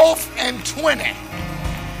 it's 4th and 20,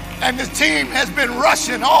 and the team has been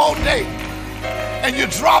rushing all day, and you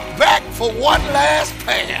drop back for one last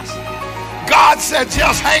pass. God said,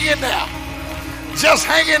 just hang in there. Just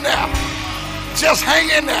hang in there. Just hang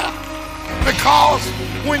in there. Because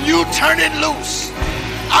when you turn it loose,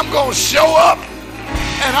 I'm going to show up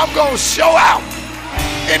and I'm going to show out.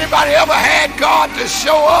 Anybody ever had God to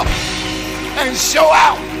show up and show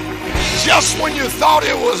out just when you thought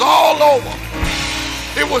it was all over?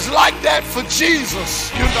 It was like that for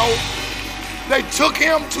Jesus, you know. They took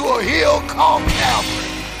him to a hill called Calvary.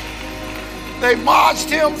 They marched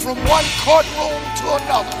him from one courtroom to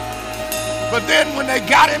another. But then when they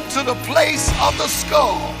got him to the place of the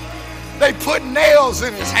skull, they put nails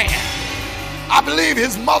in his hand. I believe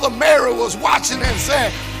his mother Mary was watching and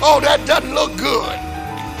saying, oh, that doesn't look good.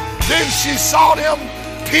 Then she saw them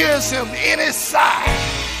pierce him in his side.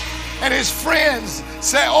 And his friends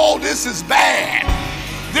said, oh, this is bad.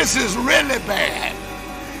 This is really bad.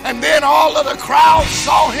 And then all of the crowd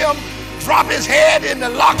saw him drop his head in the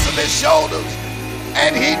locks of his shoulders,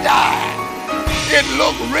 and he died. It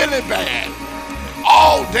looked really bad.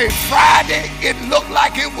 All day Friday, it looked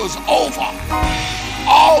like it was over.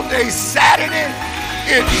 All day Saturday,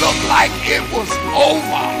 it looked like it was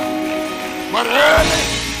over. But early,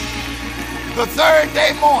 the third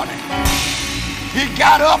day morning, he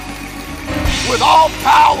got up with all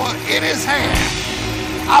power in his hand.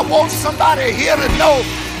 I want somebody here to know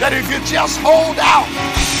that if you just hold out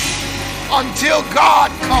until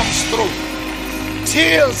God comes through,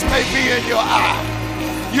 tears may be in your eye.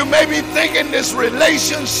 You may be thinking this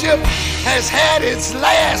relationship has had its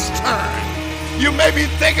last turn. You may be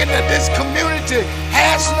thinking that this community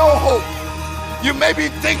has no hope. You may be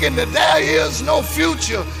thinking that there is no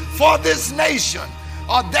future for this nation,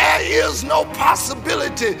 or there is no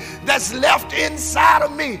possibility that's left inside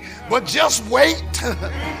of me. But just wait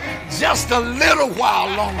just a little while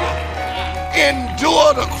longer.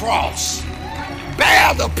 Endure the cross.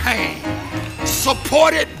 Bear the pain.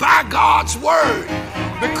 Supported by God's word,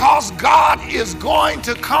 because God is going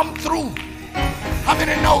to come through. How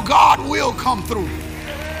many know God will come through?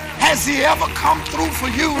 Has he ever come through for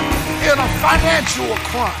you in a financial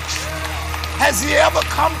crunch? Has he ever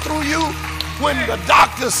come through you when the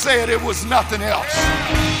doctor said it was nothing else?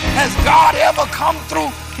 Has God ever come through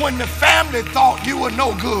when the family thought you were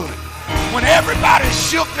no good? When everybody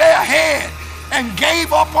shook their head and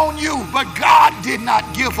gave up on you, but God did not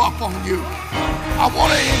give up on you. I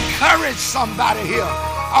want to encourage somebody here.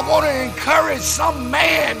 I want to encourage some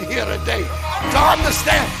man here today to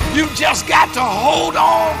understand you just got to hold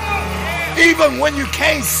on even when you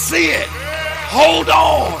can't see it. Hold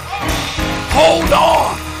on. Hold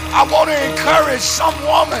on. I want to encourage some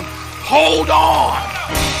woman. Hold on.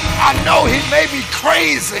 I know he may be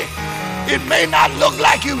crazy. It may not look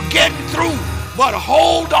like you're getting through, but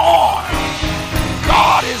hold on.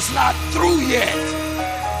 God is not through yet.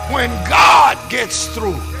 When God gets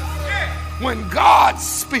through, when God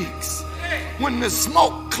speaks, when the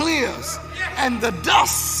smoke clears and the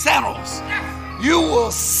dust settles, you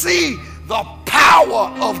will see the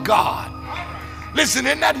power of God. Listen,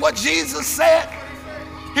 isn't that what Jesus said?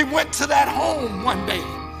 He went to that home one day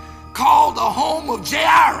called the home of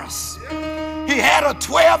Jairus. He had a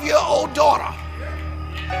 12-year-old daughter.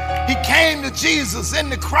 He came to Jesus in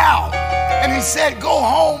the crowd and he said, go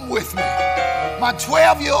home with me. My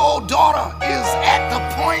 12-year-old daughter is at the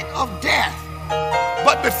point of death.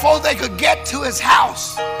 But before they could get to his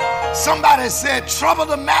house, somebody said, trouble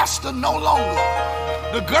the master no longer.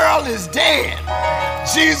 The girl is dead.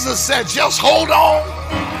 Jesus said, just hold on.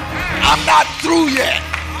 I'm not through yet.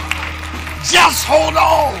 Just hold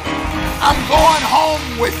on. I'm going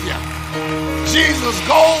home with you. Jesus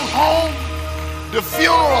goes home. The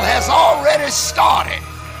funeral has already started.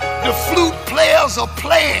 The flute players are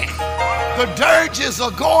playing. The dirges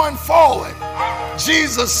are going forward.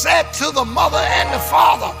 Jesus said to the mother and the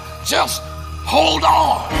father, just hold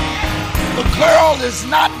on. The girl is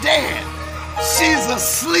not dead. She's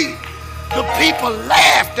asleep. The people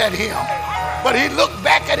laughed at him. But he looked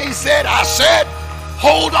back and he said, I said,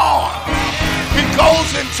 hold on. He goes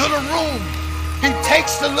into the room. He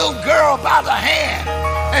takes the little girl by the hand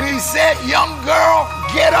and he said, young girl,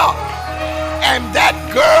 get up. And that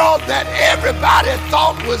girl that everybody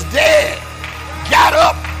thought was dead got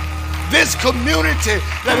up. This community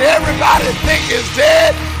that everybody think is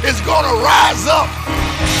dead is going to rise up.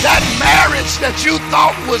 That marriage that you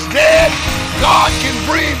thought was dead, God can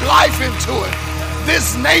breathe life into it.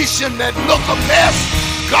 This nation that look a mess,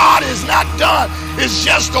 God is not done. It's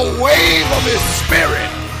just a wave of his spirit.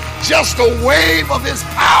 Just a wave of his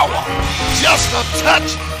power, just a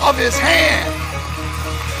touch of his hand.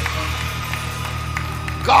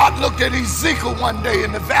 God looked at Ezekiel one day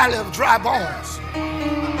in the valley of dry bones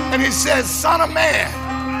and he said, son of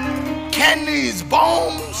man, can these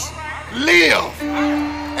bones live?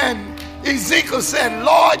 And Ezekiel said,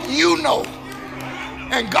 Lord, you know.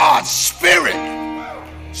 And God's spirit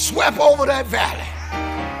swept over that valley.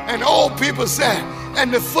 And old people said,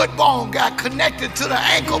 and the foot bone got connected to the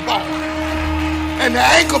ankle bone. And the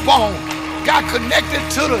ankle bone got connected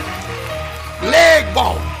to the leg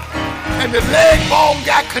bone. And the leg bone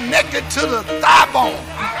got connected to the thigh bone.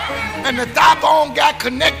 And the thigh bone got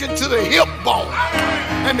connected to the hip bone.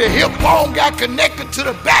 And the hip bone got connected to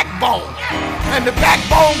the backbone. And the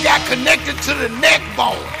backbone got connected to the neck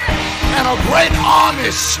bone. And a great army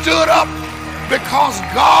stood up because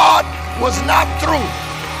God was not through.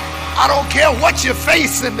 I don't care what you're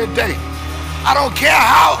facing today. I don't care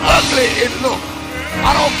how ugly it looks.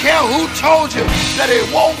 I don't care who told you that it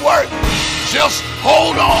won't work. Just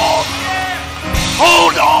hold on.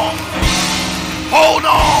 Hold on. Hold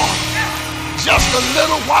on. Just a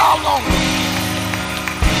little while longer.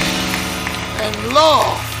 And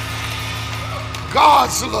love,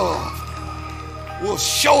 God's love, will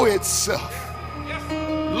show itself.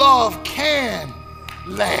 Love can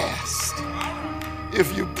last.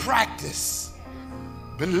 If you practice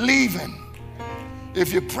believing,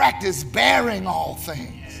 if you practice bearing all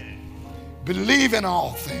things, believing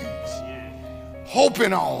all things,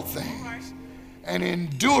 hoping all things, and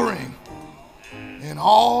enduring in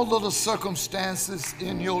all of the circumstances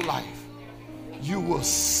in your life, you will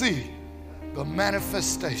see the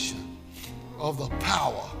manifestation of the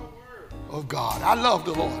power of God. I love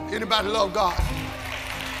the Lord. Anybody love God?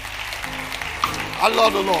 I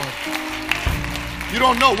love the Lord. You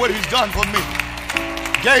don't know what he's done for me.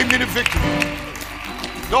 Gave me the victory.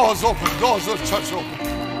 Doors open. Doors of the church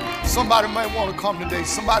open. Somebody might want to come today.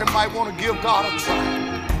 Somebody might want to give God a try.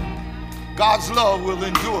 God's love will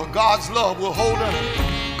endure. God's love will hold on.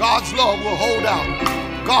 God's love will hold out.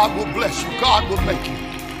 God will bless you. God will make you.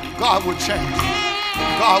 God will change you.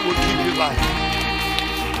 God will keep you life.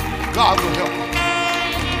 God will help you.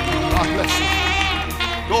 God bless you.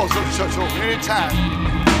 Doors of the church open anytime.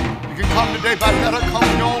 You can come today by letter, come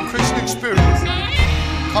with your own Christian experience.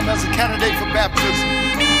 come as a candidate for baptism.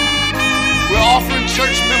 We're offering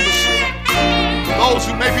church membership. For those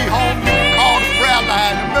who may be home, you can call the prayer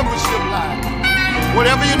line, the membership line.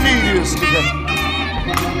 Whatever your need is today.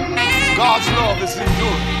 God's love is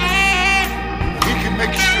enduring. He can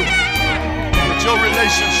make sure that your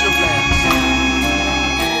relationship lasts.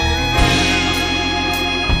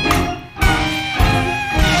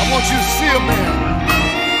 I want you to see a man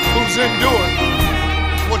who's enduring.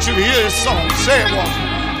 I want you to hear his song. Say it, Walter.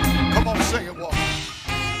 Come on, sing it, Walter.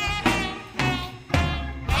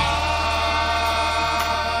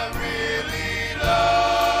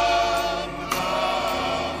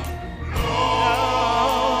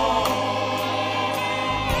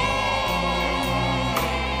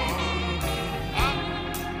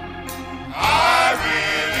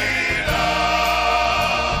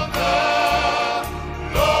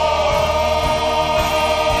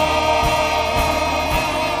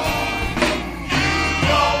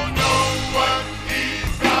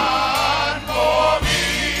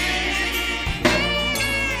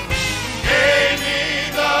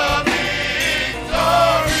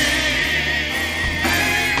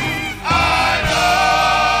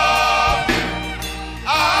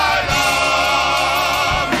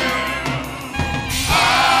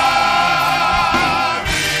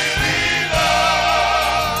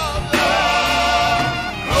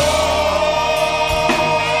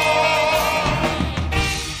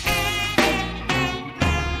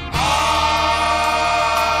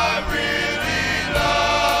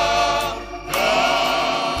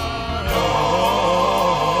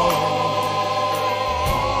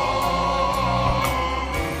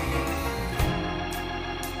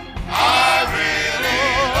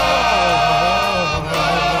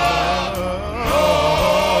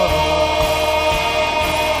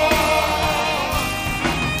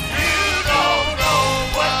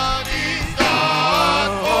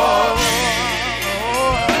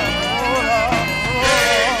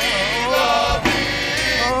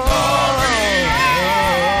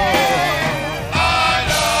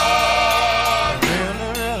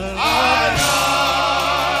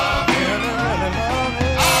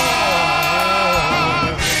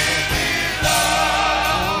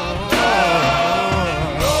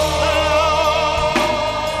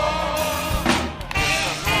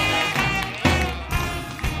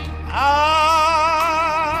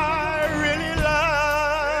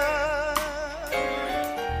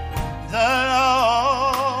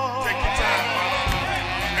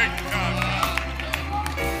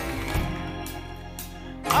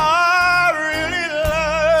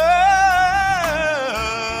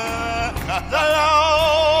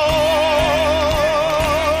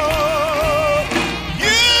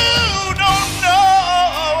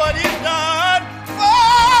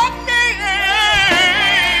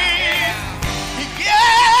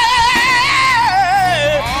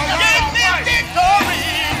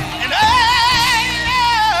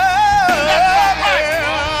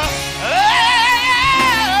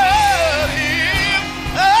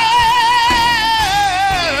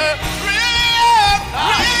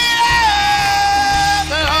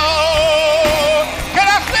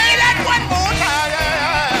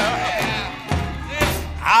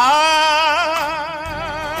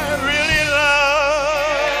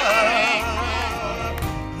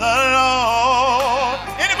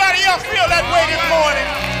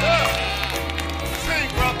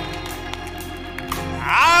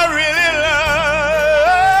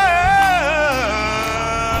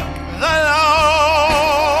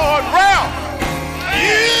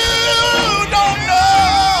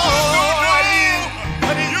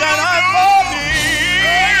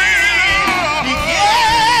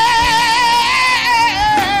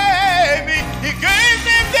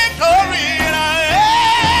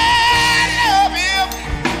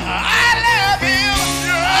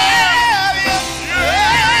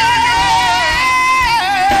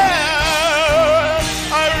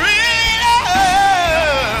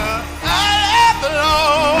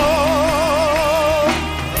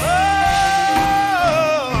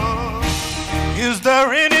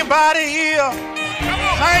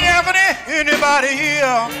 Anybody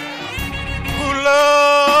here who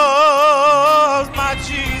loves my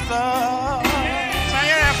Jesus? Sing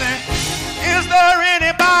it, Anthony. Is there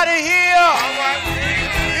anybody here?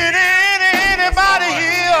 Anybody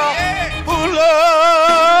here who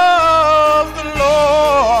loves the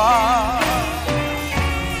Lord?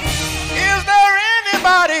 Is there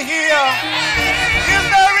anybody here? Is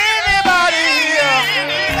there anybody here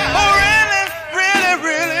who really, really,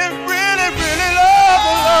 really, really, really loves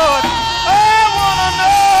the Lord? I wanna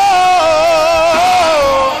know.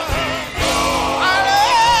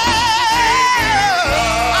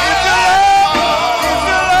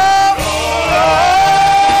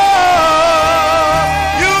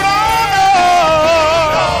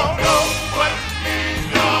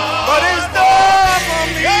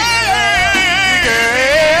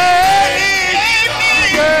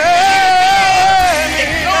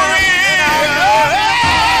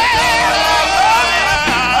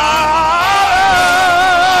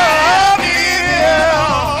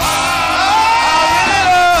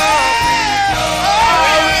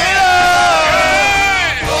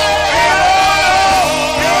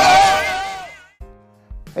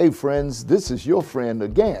 Hey friends, this is your friend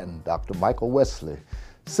again, Dr. Michael Wesley,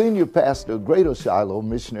 Senior Pastor of Greater Shiloh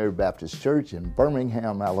Missionary Baptist Church in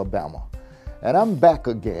Birmingham, Alabama. And I'm back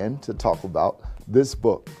again to talk about this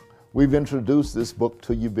book. We've introduced this book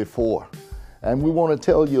to you before, and we want to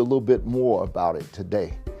tell you a little bit more about it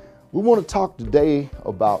today. We want to talk today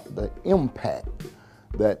about the impact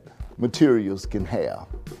that materials can have.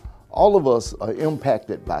 All of us are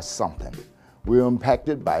impacted by something. We're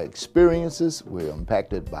impacted by experiences. We're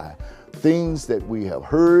impacted by things that we have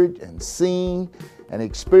heard and seen and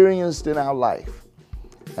experienced in our life.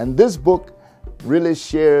 And this book really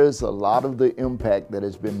shares a lot of the impact that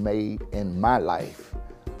has been made in my life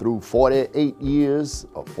through 48 years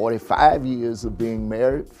or 45 years of being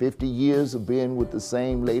married, 50 years of being with the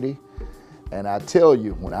same lady. And I tell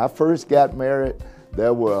you, when I first got married,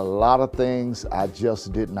 there were a lot of things I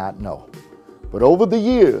just did not know. But over the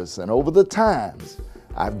years and over the times,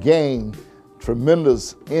 I've gained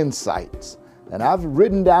tremendous insights. And I've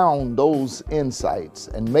written down those insights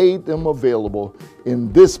and made them available in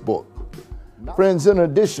this book. Friends, in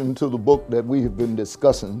addition to the book that we have been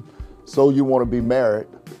discussing, So You Want to Be Married,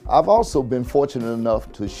 I've also been fortunate enough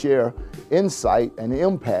to share insight and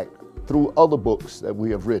impact through other books that we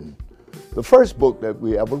have written. The first book that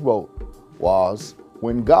we ever wrote was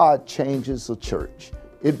When God Changes a Church,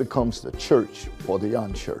 It Becomes the Church for the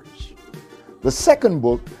Unchurched. The second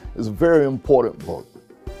book is a very important book,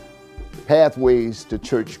 Pathways to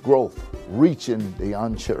Church Growth, Reaching the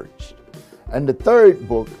Unchurched. And the third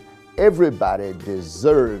book, Everybody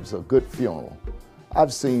Deserves a Good Funeral.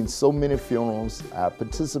 I've seen so many funerals, I've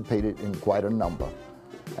participated in quite a number,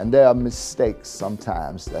 and there are mistakes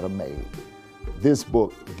sometimes that are made. This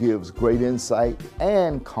book gives great insight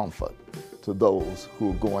and comfort to those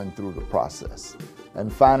who are going through the process.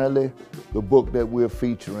 And finally, the book that we're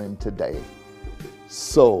featuring today,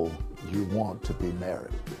 So You Want to Be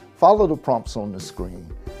Married. Follow the prompts on the screen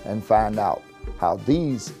and find out how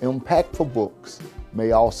these impactful books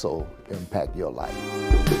may also impact your life.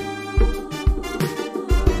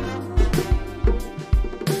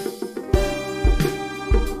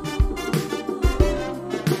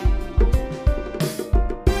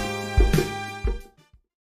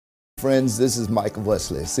 Friends, this is Michael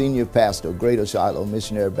Wesley, Senior Pastor of Greater Shiloh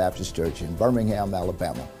Missionary Baptist Church in Birmingham,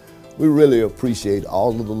 Alabama. We really appreciate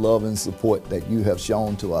all of the love and support that you have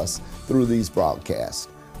shown to us through these broadcasts.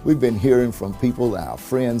 We've been hearing from people and our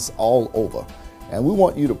friends all over, and we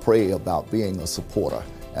want you to pray about being a supporter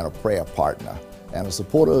and a prayer partner and a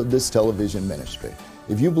supporter of this television ministry.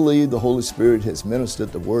 If you believe the Holy Spirit has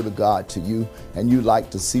ministered the Word of God to you and you'd like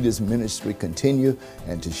to see this ministry continue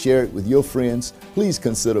and to share it with your friends, please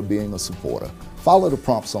consider being a supporter. Follow the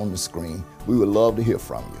prompts on the screen. We would love to hear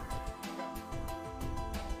from you.